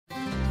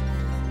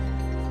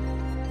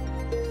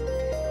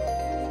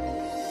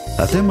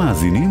אתם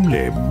מאזינים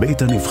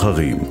לבית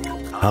הנבחרים,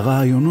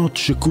 הרעיונות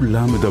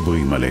שכולם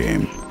מדברים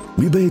עליהם,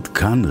 מבית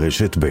כאן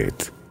רשת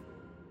בית.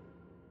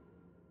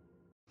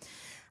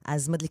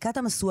 אז מדליקת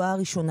המשואה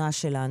הראשונה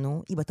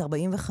שלנו היא בת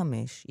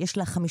 45, יש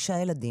לה 5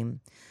 ילדים.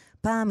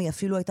 פעם היא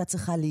אפילו הייתה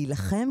צריכה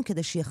להילחם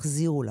כדי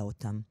שיחזירו לה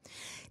אותם.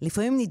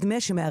 לפעמים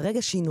נדמה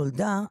שמהרגע שהיא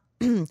נולדה,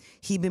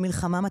 היא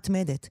במלחמה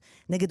מתמדת,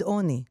 נגד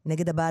עוני,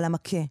 נגד הבעל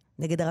המכה,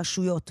 נגד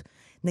הרשויות,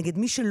 נגד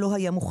מי שלא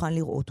היה מוכן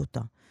לראות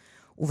אותה.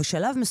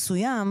 ובשלב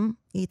מסוים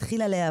היא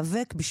התחילה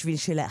להיאבק בשביל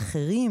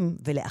שלאחרים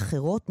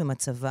ולאחרות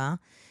במצבה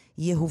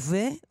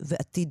יהווה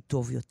ועתיד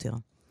טוב יותר.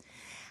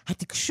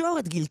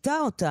 התקשורת גילתה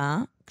אותה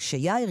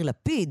כשיאיר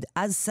לפיד,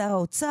 אז שר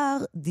האוצר,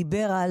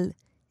 דיבר על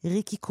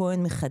ריקי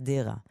כהן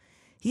מחדרה.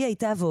 היא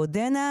הייתה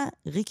ועודנה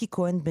ריקי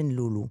כהן בן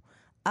לולו.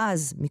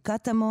 אז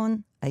מקטמון,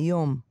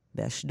 היום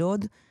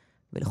באשדוד,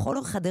 ולכל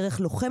אורך הדרך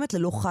לוחמת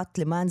ללא חת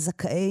למען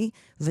זכאי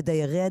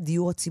ודיירי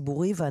הדיור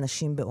הציבורי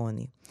ואנשים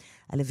בעוני.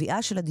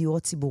 הלוויה של הדיור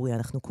הציבורי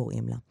אנחנו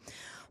קוראים לה.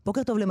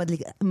 בוקר טוב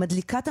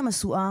למדליקת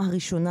המשואה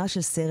הראשונה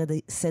של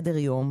סדר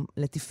יום,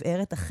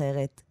 לתפארת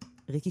אחרת,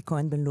 ריקי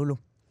כהן בן לולו.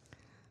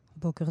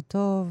 בוקר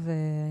טוב,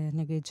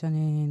 אני אגיד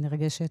שאני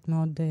נרגשת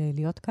מאוד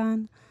להיות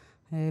כאן,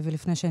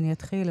 ולפני שאני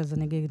אתחיל, אז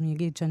אני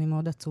אגיד שאני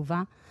מאוד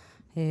עצובה.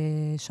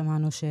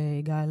 שמענו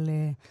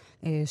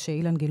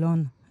שאילן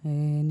גילון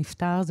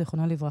נפטר,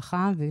 זיכרונו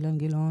לברכה, ואילן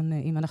גילון,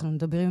 אם אנחנו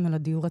מדברים על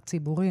הדיור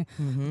הציבורי,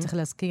 צריך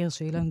להזכיר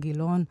שאילן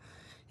גילון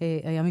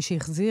היה מי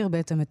שהחזיר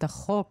בעצם את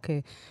החוק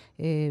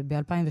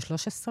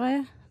ב-2013,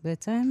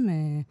 בעצם,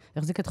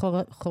 החזיק את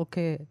חוק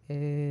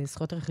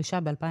זכויות רכישה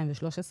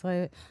ב-2013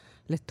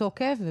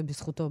 לתוקף,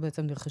 ובזכותו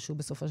בעצם נרכשו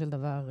בסופו של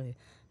דבר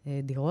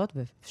דירות,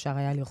 ואפשר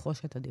היה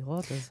לרכוש את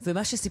הדירות.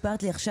 ומה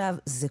שסיפרת לי עכשיו,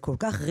 זה כל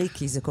כך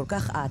ריקי, זה כל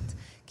כך את,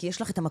 כי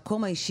יש לך את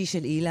המקום האישי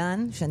של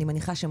אילן, שאני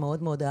מניחה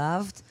שמאוד מאוד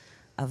אהבת,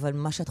 אבל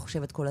מה שאת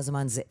חושבת כל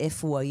הזמן זה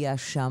איפה הוא היה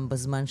שם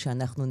בזמן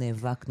שאנחנו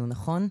נאבקנו,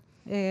 נכון?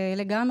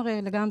 לגמרי,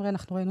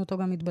 אנחנו ראינו אותו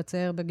גם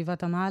מתבצר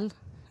בגבעת עמל,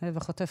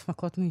 וחוטף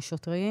מכות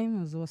משוטרים,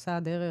 אז הוא עשה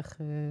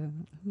דרך,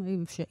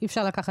 אי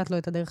אפשר לקחת לו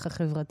את הדרך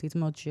החברתית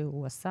מאוד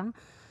שהוא עשה.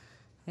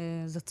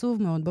 זה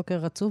עצוב מאוד,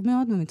 בוקר עצוב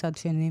מאוד, ומצד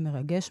שני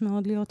מרגש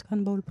מאוד להיות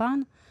כאן באולפן.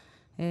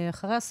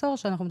 אחרי עשור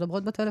שאנחנו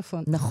מדברות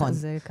בטלפון. נכון,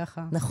 אז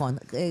ככה. נכון.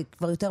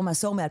 כבר יותר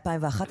מעשור,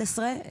 מ-2011,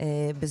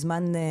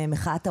 בזמן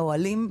מחאת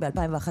האוהלים,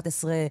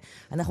 ב-2011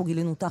 אנחנו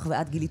גילינו אותך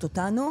ואת גילית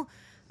אותנו,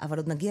 אבל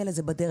עוד נגיע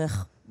לזה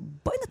בדרך.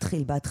 בואי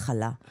נתחיל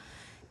בהתחלה.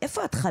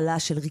 איפה ההתחלה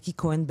של ריקי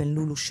כהן בן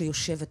לולו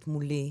שיושבת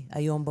מולי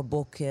היום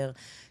בבוקר,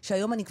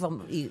 שהיום אני כבר,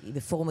 היא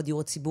בפורום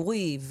הדיור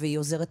הציבורי, והיא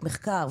עוזרת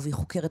מחקר, והיא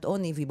חוקרת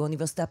עוני, והיא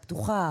באוניברסיטה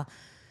הפתוחה,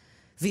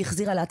 והיא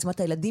החזירה לעצמה את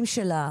הילדים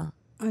שלה.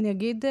 אני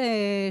אגיד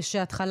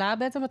שההתחלה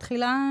בעצם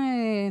מתחילה,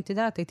 את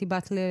יודעת, הייתי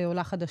בת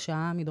לעולה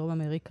חדשה מדרום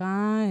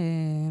אמריקה,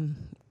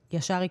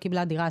 ישר היא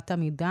קיבלה דירת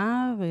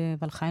עמידה,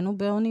 אבל חיינו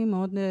בעוני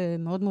מאוד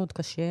מאוד מאוד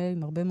קשה,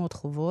 עם הרבה מאוד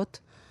חובות.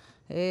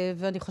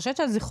 ואני חושבת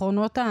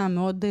שהזיכרונות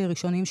המאוד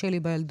ראשונים שלי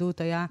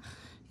בילדות היה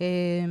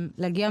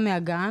להגיע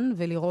מהגן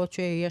ולראות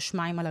שיש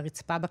מים על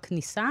הרצפה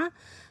בכניסה,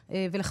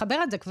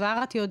 ולחבר את זה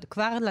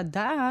כבר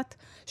לדעת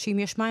שאם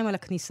יש מים על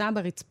הכניסה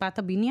ברצפת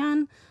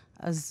הבניין,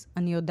 אז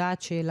אני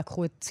יודעת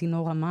שלקחו את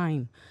צינור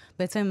המים.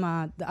 בעצם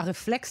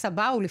הרפלקס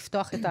הבא הוא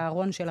לפתוח את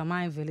הארון של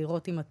המים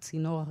ולראות אם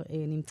הצינור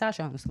נמצא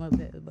שם. זאת אומרת,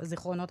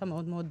 בזיכרונות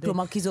המאוד מאוד...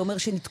 כלומר, כי זה אומר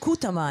שניתקו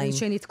את המים.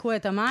 שניתקו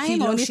את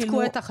המים, או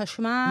ניתקו את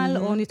החשמל,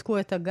 או ניתקו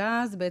את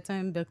הגז.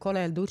 בעצם בכל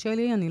הילדות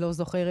שלי, אני לא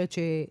זוכרת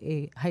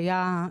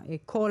שהיה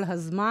כל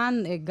הזמן,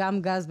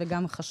 גם גז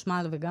וגם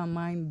חשמל וגם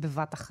מים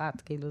בבת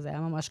אחת. כאילו, זה היה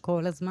ממש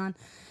כל הזמן,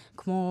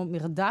 כמו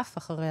מרדף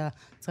אחרי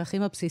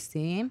הצרכים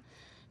הבסיסיים.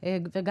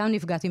 וגם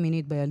נפגעתי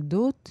מינית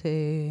בילדות,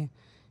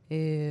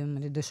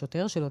 על ידי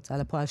שוטר של הוצאה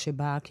לפועל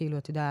שבא, כאילו,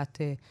 את יודעת,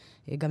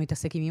 גם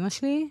מתעסק עם אמא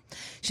שלי.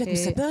 שאת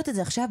מספרת את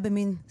זה עכשיו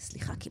במין,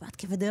 סליחה, כמעט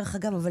כבדרך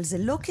אגב, אבל זה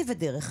לא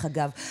כבדרך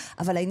אגב,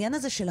 אבל העניין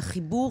הזה של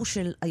החיבור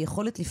של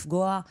היכולת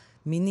לפגוע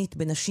מינית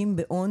בנשים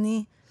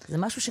בעוני, זה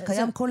משהו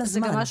שקיים כל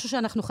הזמן. זה גם משהו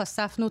שאנחנו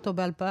חשפנו אותו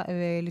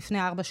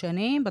לפני 4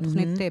 שנים,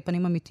 בתוכנית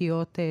פנים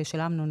אמיתיות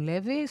של אמנון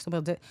לוי. זאת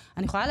אומרת,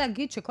 אני יכולה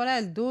להגיד שכל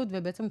הילדות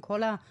ובעצם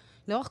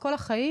לאורך כל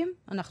החיים,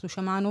 אנחנו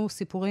שמענו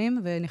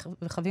סיפורים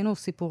וחווינו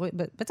סיפורים,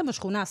 בעצם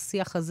בשכונה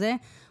השיח הזה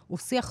הוא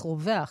שיח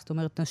רווח, זאת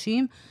אומרת,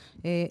 נשים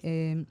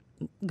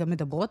גם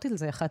מדברות על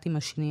זה אחת עם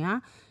השנייה,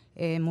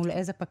 מול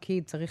איזה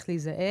פקיד צריך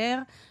להיזהר,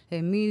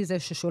 מי זה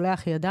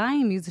ששולח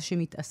ידיים, מי זה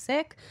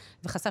שמתעסק,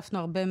 וחשפנו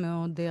הרבה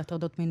מאוד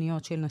הטרדות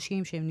מיניות של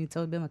נשים שהן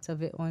נמצאות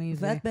במצבי עוני.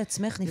 ואת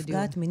בעצמך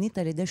נפגעת מינית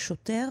על ידי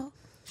שוטר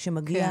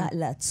שמגיע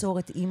לעצור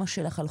את אימא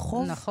שלך על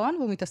חוב? נכון,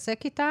 והוא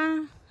מתעסק איתה,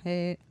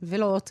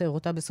 ולא עוצר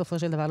אותה בסופו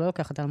של דבר, לא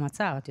לוקח אותה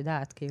למעצר, את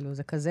יודעת, כאילו,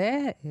 זה כזה,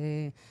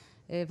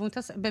 והוא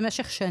מתעסק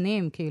במשך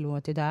שנים, כאילו,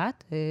 את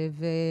יודעת,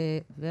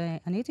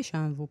 ואני הייתי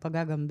שם, והוא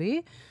פגע גם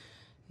בי,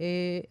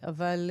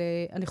 אבל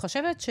אני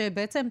חושבת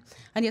שבעצם,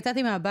 אני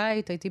יצאתי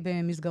מהבית, הייתי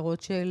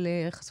במסגרות של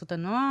חסות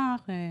הנוער,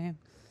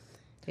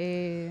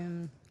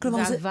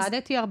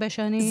 ועבדתי הרבה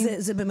שנים.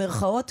 זה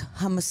במרכאות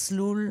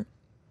המסלול,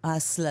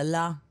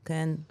 ההסללה,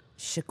 כן,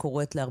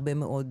 שקורית להרבה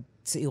מאוד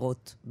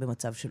צעירות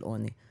במצב של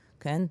עוני.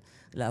 כן?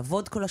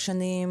 לעבוד כל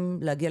השנים,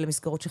 להגיע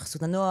למסגרות של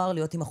חסות הנוער,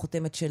 להיות עם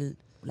החותמת של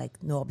אולי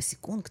נוער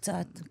בסיכון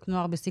קצת.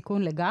 נוער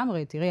בסיכון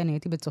לגמרי. תראי, אני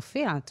הייתי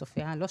בצופיה,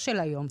 צופיה לא של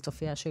היום,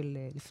 צופיה של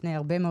לפני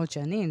הרבה מאוד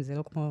שנים, זה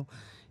לא כמו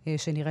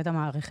שנראית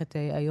המערכת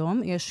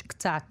היום. יש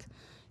קצת,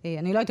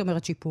 אני לא הייתי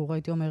אומרת שיפור,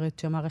 הייתי אומרת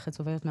שהמערכת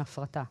סובלת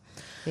מהפרטה.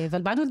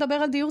 אבל באנו לדבר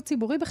על דיור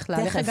ציבורי בכלל,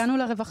 איך הגענו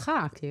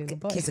לרווחה?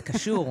 כי זה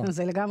קשור.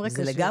 זה לגמרי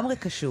קשור. זה לגמרי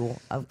קשור.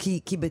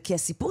 כי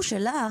הסיפור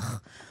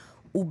שלך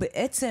הוא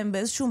בעצם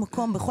באיזשהו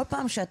מקום, בכל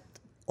פעם שאת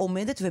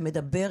עומדת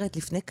ומדברת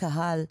לפני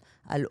קהל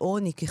על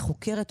עוני,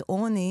 כחוקרת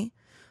עוני,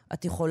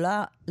 את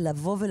יכולה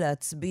לבוא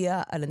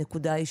ולהצביע על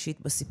הנקודה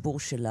האישית בסיפור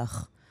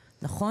שלך.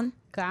 נכון?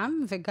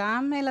 גם,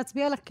 וגם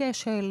להצביע על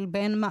הכשל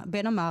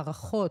בין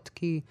המערכות,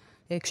 כי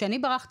כשאני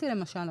ברחתי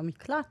למשל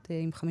למקלט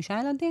עם 5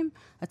 ילדים,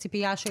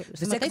 הציפייה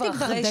זאת אומרת, הייתי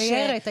כבר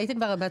דיירת, הייתי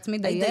כבר בעצמי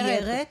דיירת.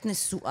 דיירת,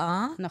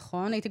 נשואה.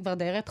 נכון, הייתי כבר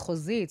דיירת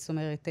חוזית, זאת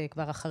אומרת,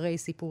 כבר אחרי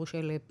סיפור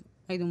של,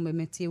 היינו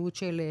במציאות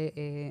של,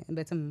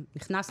 בעצם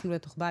נכנסנו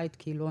לתוך בית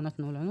כי לא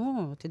נתנו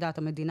לנו, את יודעת,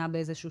 המדינה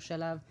באיזשהו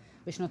שלב,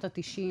 בשנות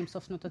ה-90,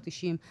 סוף שנות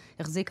ה-90,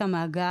 החזיקה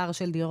מאגר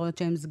של דירות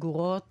שהן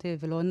סגורות,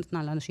 ולא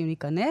נתנה לאנשים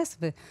להיכנס,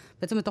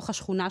 ובעצם בתוך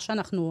השכונה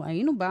שאנחנו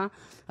היינו בה,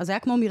 אז היה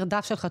כמו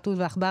מרדף של חתול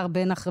ועכבר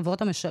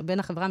בין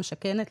החברה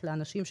המשכנת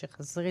לאנשים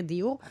שחסרי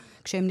דיור,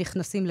 כשהם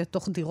נכנסים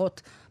לתוך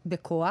דירות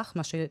בכוח,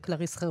 מה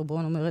שקלריס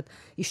חרבון אומרת,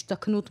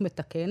 השתכנות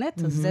מתקנת,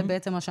 אז זה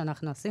בעצם מה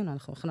שאנחנו עשינו,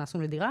 אנחנו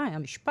נכנסנו לדירה, היה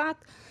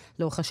משפט,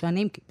 לאורך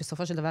השנים,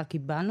 בסופו של דבר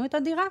קיבלנו את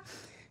הדירה,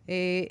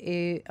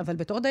 אבל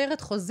בתור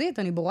דיירת חוזית,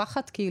 אני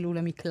בורחת כאילו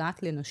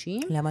למקלט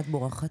לנשים. למה את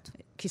בורחת?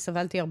 כי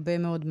סבלתי הרבה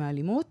מאוד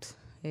מאלימות.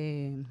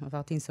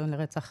 עברתי ניסיון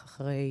לרצח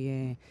אחרי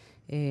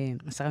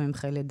 10 ימים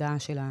אחרי לידה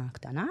של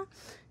הקטנה.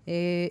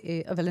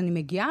 אבל אני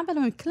מגיעה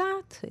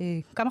למקלט,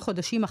 כמה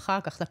חודשים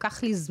אחר כך,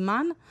 לקח לי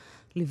זמן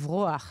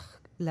לברוח.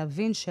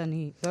 להבין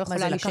שאני לא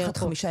יכולה להישאר פה. מה זה, לקחת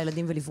 5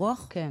 ילדים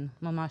ולברוח? כן,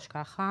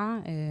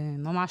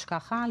 ממש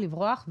ככה,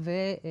 לברוח,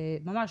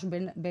 וממש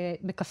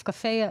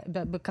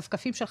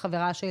בכפכפים של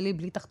חברה שלי,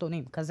 בלי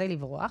תחתונים, כזה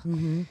לברוח.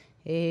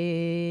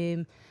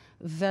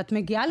 ואת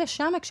מגיעה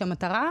לשם,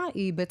 כשהמטרה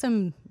היא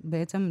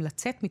בעצם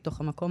לצאת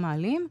מתוך המקום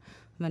האלים,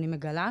 ואני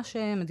מגלה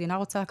שמדינה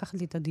רוצה לקחת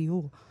לי את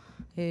הדיור.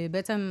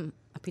 בעצם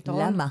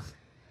הפתרון... למה?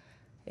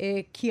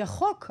 כי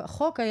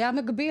החוק היה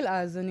מגביל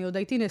אז, אני עוד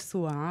הייתי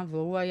נשואה,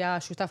 והוא היה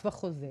שותף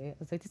בחוזה,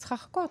 אז הייתי צריכה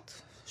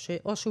לחכות,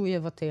 או שהוא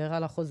יוותר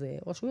על החוזה,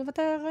 או שהוא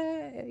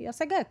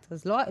יעשה גט.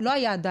 אז לא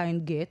היה עדיין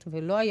גט,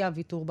 ולא היה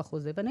ויתור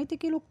בחוזה, ואני הייתי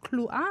כאילו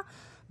כלואה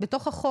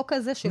בתוך החוק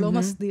הזה, שלא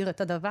מסדיר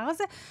את הדבר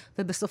הזה,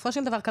 ובסופו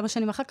של דבר, כמה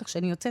שנים אחר כך,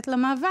 כשאני יוצאת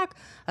למאבק,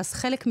 אז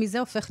חלק מזה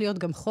הופך להיות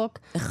גם חוק,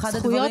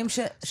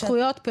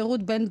 זכויות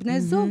פירוד בין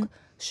בני זוג,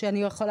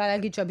 שאני יכולה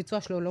להגיד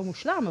שהביצוע שלו לא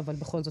מושלם, אבל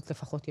בכל זאת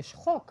לפחות יש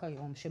חוק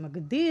היום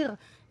שמגדיר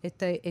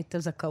את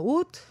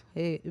הזכאות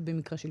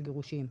במקרה של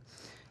גירושים.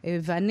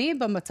 ואני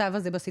במצב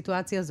הזה,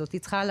 בסיטואציה הזאת,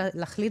 צריכה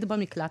להחליט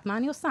במקלט מה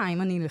אני עושה,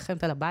 אם אני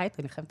נלחמת על הבית,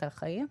 אני נלחמת על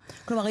החיים.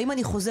 כלומר, אם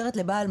אני חוזרת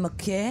לבעל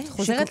מכה...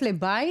 חוזרת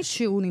לבית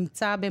שהוא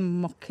נמצא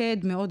במוקד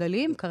מאוד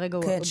אלים, כרגע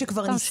הוא... כן,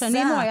 שכבר ניסה.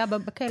 שנים הוא היה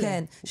בכלא.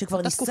 כן,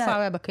 שכבר ניסה. אותה תקופה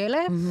הוא היה בכלא,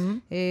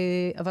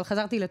 אבל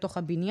חזרתי לתוך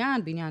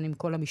בניין עם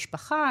כל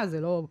המשפחה,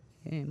 זה לא...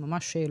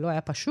 ממש לא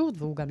היה פשוט,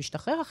 והוא גם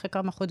השתחרר אחרי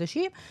כמה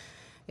חודשים,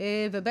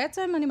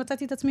 ובעצם אני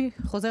מצאתי את עצמי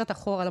חוזרת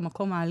אחורה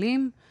למקום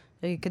האלים,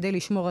 כדי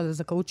לשמור על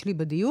הזכאות שלי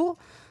בדיור,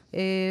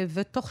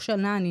 ותוך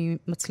שנה אני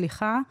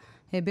מצליחה,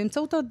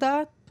 באמצעות הודעה,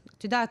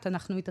 את יודעת,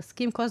 אנחנו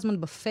מתעסקים כל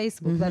הזמן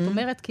בפייסבוק, ואת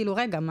אומרת, כאילו,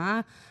 רגע,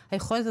 מה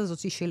היכולת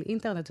הזאת של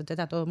אינטרנט, את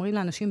יודעת, אומרים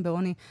לאנשים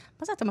בעוני,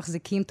 מה זה אתם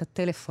מחזיקים את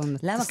הטלפון?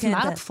 למה כן?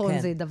 הסמארטפון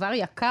זה דבר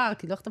יקר,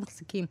 כאילו, איך אתם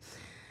מחזיקים?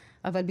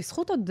 אבל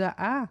בזכות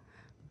הודעה,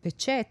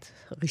 בצ'אט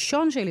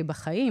ראשון שלי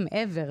בחיים,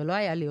 ever, לא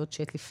היה לי עוד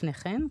צ'אט לפני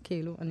כן,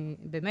 כאילו, אני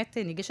באמת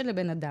ניגשת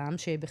לבן אדם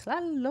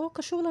שבכלל לא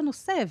קשור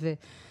לנושא,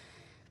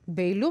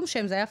 ובאילום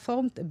שם זה היה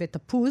פורום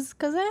בתפוז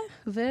כזה,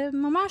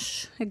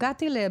 וממש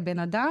הגעתי לבן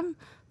אדם,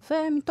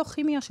 ומתוך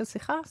כימיה של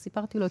שיחה,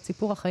 סיפרתי לו את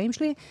סיפור החיים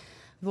שלי,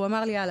 והוא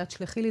אמר לי, יאללה,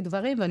 תשלחי לי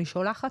דברים, ואני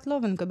שולחת לו,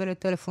 ואני מקבלת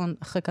טלפון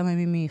אחרי כמה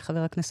ימים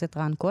מחבר הכנסת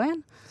רן כהן,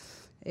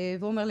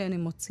 והוא אומר לי, אני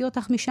מוציא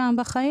אותך משם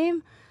בחיים,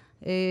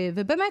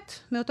 ובאמת,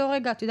 מאותו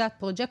רגע, את יודעת,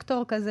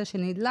 פרוג'קטור כזה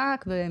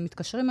שנדלק,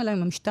 ומתקשרים אליי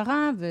עם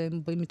המשטרה,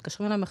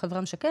 ומתקשרים אליי עם החברה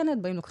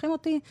המשכנת, באים לוקחים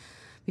אותי,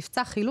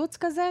 מבצע חילוץ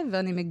כזה,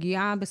 ואני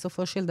מגיעה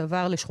בסופו של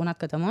דבר לשכונת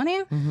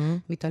קטמונים,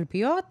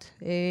 מתלפיות,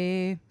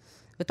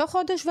 ותוך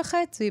חודש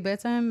וחצי,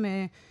 בעצם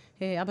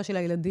אבא של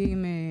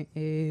הילדים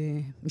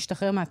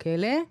משתחרר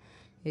מהכלא,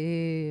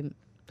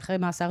 אחרי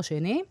מאסר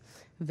שני,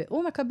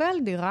 והוא מקבל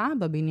דירה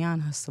בבניין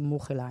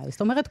הסמוך אליי.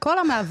 זאת אומרת, כל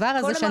המעבר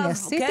הזה שאני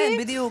עשיתי... כן,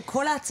 בדיוק.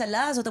 כל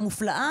ההצלה הזאת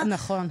המופלאה.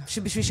 נכון.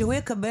 שבשביל שהוא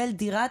יקבל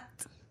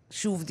דירת,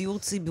 שוב, דיור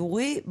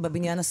ציבורי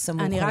בבניין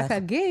הסמוך אליי. אני רק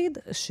אגיד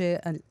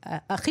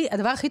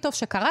שהדבר הכי טוב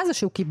שקרה זה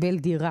שהוא קיבל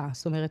דירה.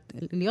 זאת אומרת,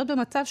 להיות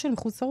במצב של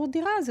מחוסרות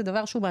דירה זה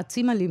דבר שהוא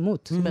מעצים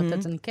אלימות. זאת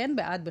אומרת, אני כן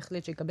בעד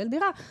בהחלט שיקבל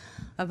דירה,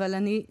 אבל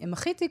אני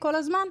מחיתי כל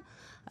הזמן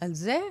על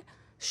זה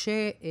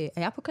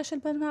שהיה פה כשל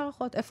בין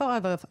מערכות. איפה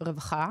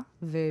הרווחה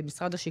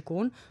ומשרד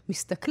השיכון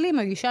מסתכלים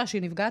על אישה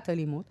שנפגעת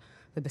אלימות,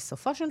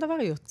 ובסופו של דבר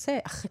יוצא,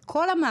 אחרי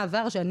כל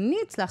המעבר שאני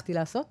הצלחתי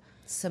לעשות,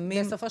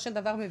 בסופו של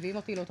דבר מביאים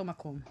אותי לאותו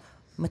מקום.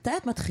 מתי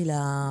את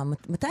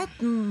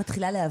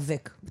מתחילה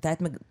להיאבק?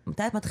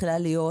 מתי את מתחילה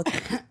להיות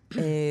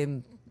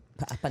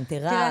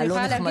הפנתרה, לא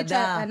נחמדה? אני יכולה להגיד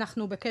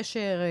שאנחנו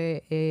בקשר,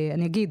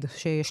 אני אגיד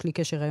שיש לי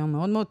קשר היום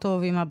מאוד מאוד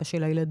טוב עם אבא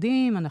של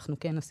הילדים, אנחנו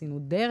כן עשינו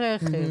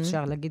דרך,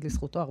 אפשר להגיד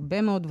לזכותו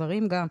הרבה מאוד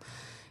דברים גם,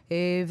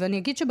 ואני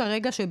אגיד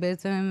שברגע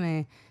שבעצם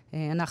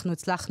אנחנו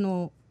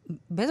הצלחנו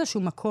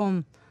באיזשהו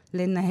מקום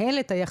לנהל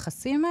את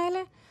היחסים האלה,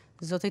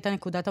 זאת הייתה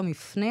נקודת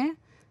המפנה,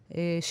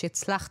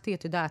 שהצלחתי,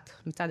 את יודעת,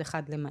 מצד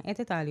אחד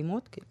למעט את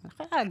האלימות, כי אני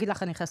יכולה להגיד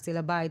לך, אני נכנסתי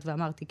לבית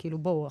ואמרתי, כאילו,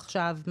 בואו,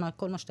 עכשיו,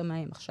 כל מה שאתה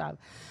מהם עכשיו.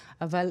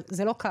 אבל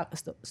זה לא קרה,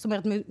 זאת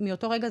אומרת,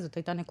 מאותו רגע זאת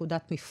הייתה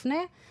נקודת מפנה,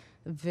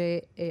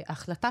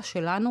 וההחלטה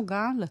שלנו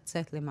גם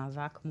לצאת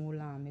למאבק מול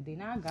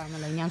המדינה, גם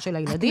על העניין של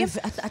הילדים.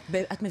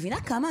 את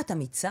מבינה כמה את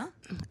אמיצה?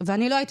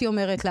 ואני לא הייתי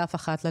אומרת לאף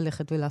אחת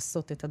ללכת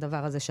ולעשות את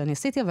הדבר הזה שאני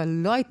עשיתי, אבל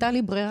לא הייתה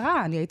לי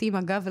ברירה, אני הייתי עם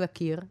הגב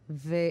לקיר,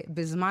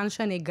 ובזמן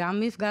שאני גם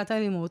מפגעת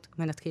האלימות,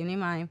 מנתקים לי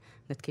מים,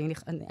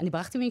 אני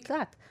ברחתי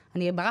ממקלט.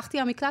 אני ברחתי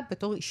מהמקלט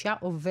בתור אישה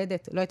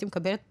עובדת, לא הייתי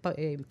מקבלת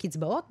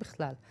קצבאות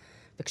בכלל.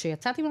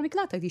 וכשיצאתי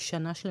מהמקלט, הייתי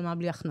שנה שלמה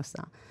בלי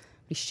הכנסה.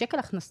 בלי שקל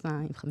הכנסה,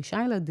 עם 5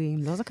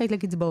 ילדים, לא זכאית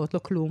לקצבאות, לא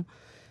כלום.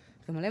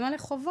 ומלא מלא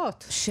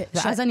חובות.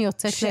 ואז אני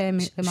יוצאת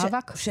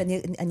למאבק.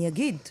 שאני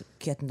אגיד,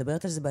 כי את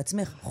מדברת על זה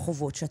בעצמך,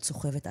 חובות שאת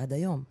סוחבת עד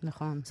היום.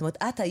 נכון. זאת אומרת,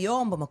 את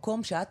היום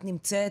במקום שאת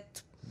נמצאת,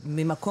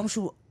 ממקום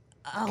שהוא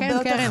הרבה כן,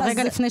 יותר כן, חזק.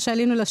 רגע לפני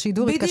שעלינו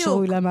לשידור,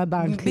 התקשרו אליי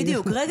מהבנק.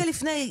 בדיוק, רגע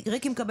לפני,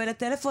 ריקי מקבלת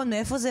טלפון,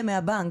 מאיפה זה?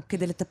 מהבנק,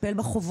 כדי לטפל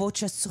בחובות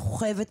שאת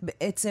סוחבת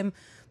בעצם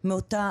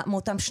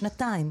מאותם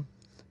שנתיים.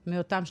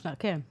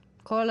 כן.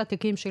 כל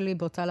התיקים שלי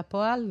בהוצאה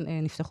לפועל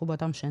נפתחו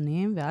באותם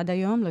שנים, ועד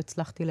היום לא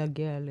הצלחתי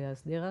להגיע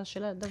להסדרה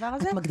של הדבר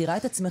הזה. את מגדירה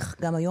את עצמך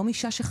גם היום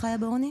אישה שחיה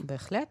בעוני?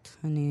 בהחלט.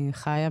 אני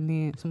חיה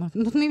זאת אומרת,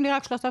 נותנים לי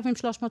רק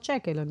 3,300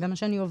 שקל, גם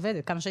שאני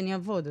עובדת, כמה שאני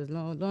אעבוד, אז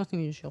לא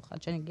נותנים לי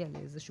שוחד שאני אגיע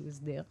לאיזשהו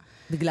הסדר.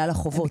 בגלל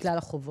החובות. בגלל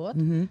החובות.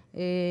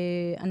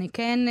 אני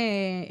כן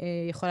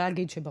יכולה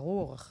להגיד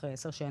שברור, אחרי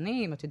 10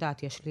 שנים, את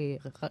יודעת, יש לי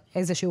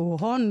איזשהו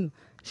הון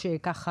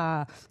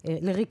שככה,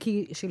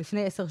 לריקי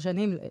שלפני 10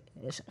 שנים,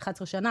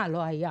 11 שנה,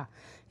 לא היה.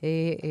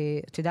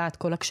 את יודעת,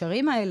 כל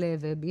הקשרים האלה,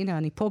 והנה,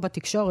 אני פה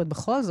בתקשורת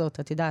בכל זאת,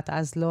 את יודעת,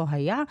 אז לא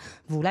היה,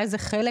 ואולי זה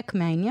חלק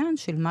מהעניין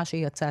של מה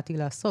שיצאתי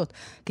לעשות.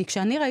 כי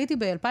כשאני ראיתי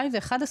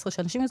ב-2011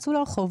 שאנשים יצאו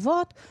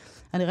לרחובות,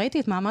 אני ראיתי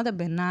את מעמד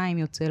הביניים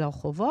יוצא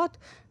לרחובות,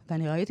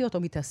 ואני ראיתי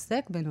אותו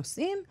מתעסק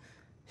בנושאים,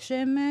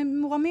 שהם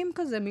מורמים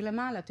כזה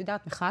מלמעלה, את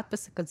יודעת, מחאת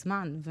פסק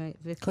הזמן,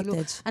 וכאילו,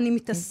 אני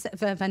מתעסק,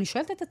 ואני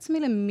שואלת את עצמי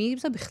למי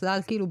זה בכלל,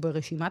 כאילו,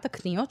 ברשימת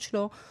הקניות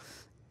שלו,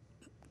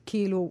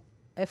 כאילו,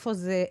 איפה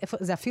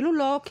זה אפילו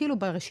לא כאילו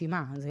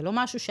ברשימה, זה לא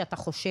משהו שאתה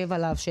חושב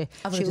עליו,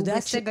 שהוא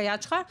בהישג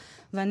היד שלך,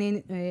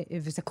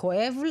 וזה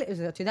כואב,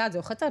 את יודעת, זה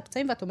אוחז על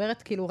הפצעים, ואת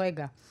אומרת, כאילו,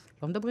 רגע,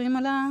 לא מדברים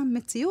על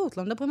המציאות,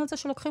 לא מדברים על זה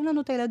שלוקחים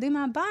לנו את הילדים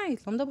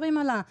מהבית, לא מדברים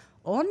על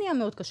העוני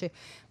המאוד קשה.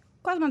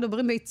 כל הזמן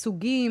מדברים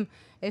בייצוגים,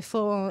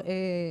 איפה,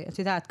 את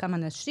יודעת, כמה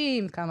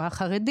נשים, כמה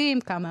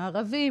חרדים, כמה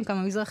ערבים,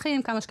 כמה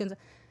מזרחים, כמה אשכנזים.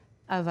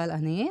 אבל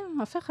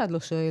אף אחד לא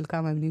שואל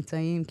כמה הם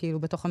נמצאים כאילו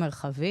בתוך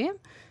המרחבים,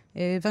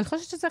 ואני חושבת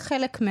שזה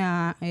חלק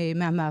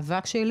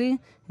מהמאבק שלי,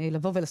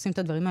 לבוא ולשים את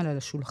הדברים האלה על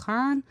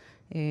השולחן,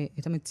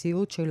 את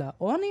המציאות של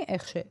העוני,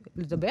 איך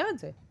לדבר את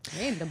זה.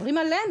 מדברים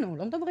עלינו,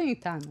 לא מדברים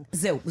איתנו.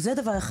 זהו, זה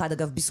דבר אחד.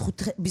 אגב,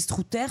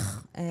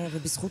 בזכותך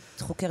ובזכות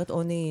חוקרת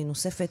עוני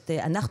נוספת,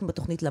 אנחנו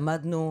בתוכנית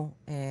למדנו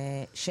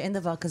שאין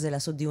דבר כזה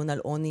לעשות דיון על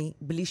עוני,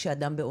 בלי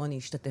שאדם בעוני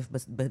ישתתף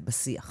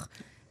בשיח.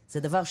 זה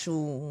דבר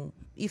שהוא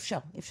אי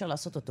אפשר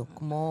לעשות אותו.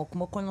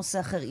 כמו כל נושא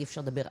אחר, אי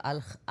אפשר לדבר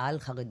על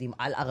חרדים,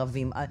 על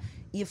ערבים,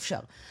 אי אפשר.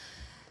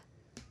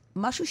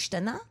 משהו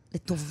השתנה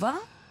לטובה?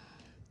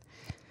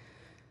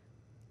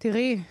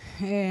 תראי,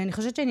 אני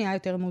חושבת שנהיה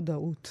יותר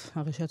מודעות.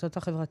 הרשתות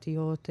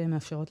החברתיות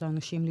מאפשרות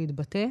לאנשים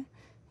להתבטא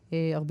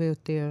הרבה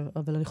יותר,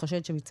 אבל אני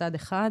חושבת שמצד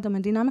אחד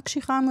המדינה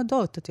מקשיחה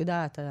עמדות. את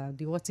יודעת,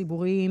 הדיור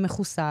הציבורי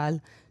מחוסל,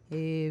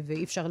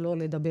 ואי אפשר לא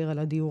לדבר על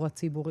הדיור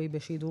הציבורי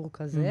בשידור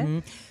כזה.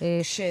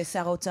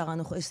 ששר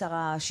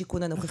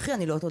השיכון הנוכחי,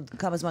 אני לא יודעת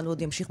כמה זמן הוא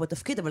עוד ימשיך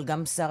בתפקיד, אבל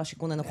גם שר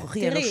השיכון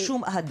הנוכחי, אין לו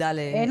שום אהדה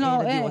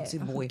לדיור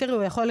הציבורי. תראי,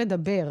 הוא יכול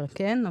לדבר,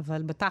 כן?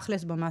 אבל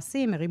בתכלס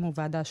במעשים הרימו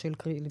ועדה של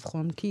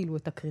לבחון כאילו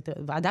את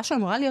הקריטריון. ועדה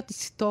שאמורה להיות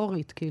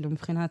היסטורית, כאילו,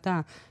 מבחינת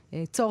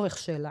הצורך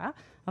שלה.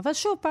 אבל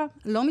שוב פעם,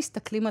 לא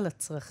מסתכלים על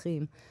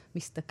הצרכים.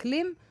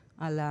 מסתכלים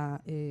על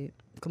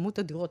כמות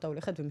הדירות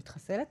ההולכת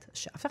ומתחסלת,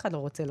 שאף אחד לא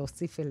רוצה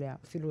להוסיף אליה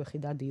אפילו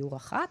יחידת דיור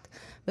אחת,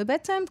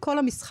 ובעצם כל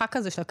המשחק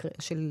הזה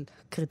של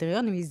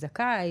קריטריונים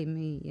מזכאי,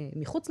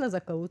 מחוץ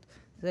לזכאות,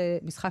 זה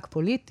משחק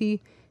פוליטי,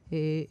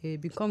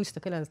 במקום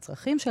להסתכל על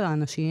הצרכים של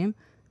האנשים,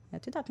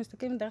 את יודעת,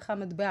 מסתכלים דרך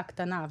המטבע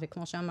הקטנה,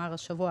 וכמו שאמר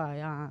השבוע,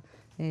 היה,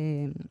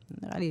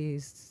 נראה לי,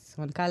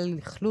 סמנכ"ל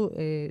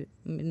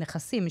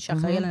נכסים, מי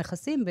שאחראי על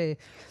הנכסים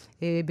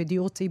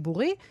בדיור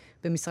ציבורי,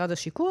 במשרד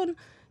השיכון,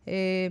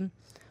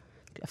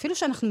 אפילו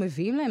שאנחנו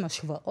מביאים להם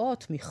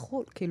השוואות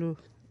מחול, כאילו,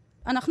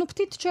 אנחנו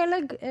פתית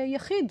שלג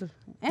יחיד.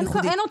 אין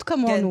עוד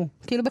כמונו.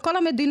 כן. כאילו, בכל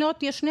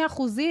המדינות יש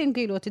 2%,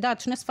 כאילו, את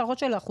יודעת, 2 ספרות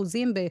של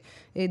אחוזים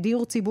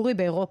בדיור ציבורי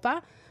באירופה,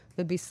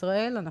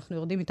 ובישראל אנחנו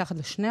יורדים מתחת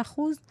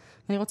ל2%.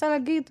 ואני רוצה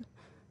להגיד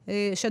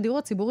שהדיור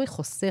הציבורי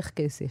חוסך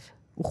כסף.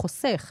 הוא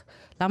חוסך.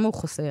 למה הוא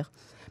חוסך?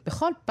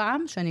 בכל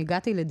פעם שאני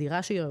הגעתי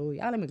לדירה שהיא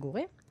ראויה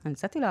למגורים, אני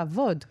הצלחתי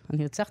לעבוד.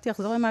 אני הצלחתי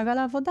לחזור למעגל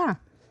העבודה.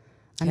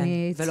 כן,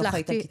 ולא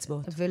חיית על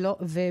קצבאות.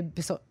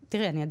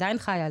 תראה, אני עדיין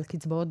חיה על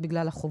קצבאות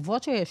בגלל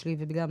החובות שיש לי,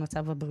 ובגלל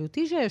המצב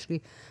הבריאותי שיש לי,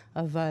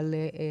 אבל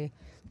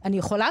אני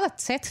יכולה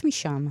לצאת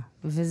משם,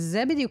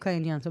 וזה בדיוק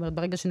העניין. זאת אומרת,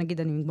 ברגע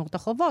שנגיד אני מגמור את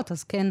החובות,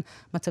 אז כן,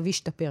 מצבי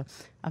ישתפר.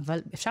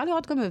 אבל אפשר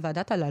לראות גם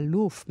בוועדת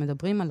אלאלוף,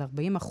 מדברים על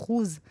 40%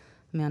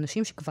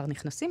 מהאנשים שכבר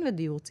נכנסים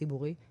לדיור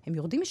ציבורי, הם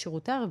יורדים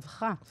משירותי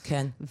הרווחה.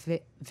 כן.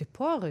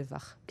 ופה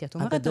הרווח. כי את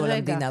אומרת, הגדול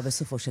המדינה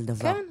בסופו של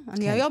דבר. כן,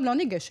 אני היום לא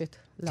ניגשת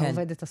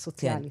לעובדת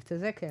הסוציאלית.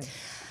 זה כן.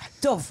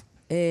 טוב,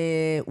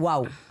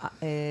 וואו.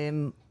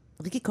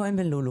 ריקי כהן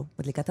בן לולו,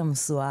 מדליקת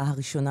המשואה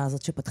הראשונה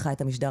הזאת שפתחה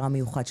את המשדר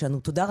המיוחד שלנו.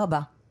 תודה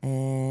רבה.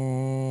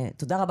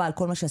 תודה רבה על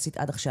כל מה שעשית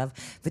עד עכשיו,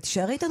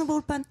 ותישארי איתנו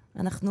באולפן.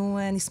 אנחנו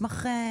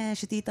נשמח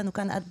שתהיי איתנו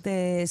כאן עד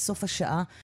סוף השעה.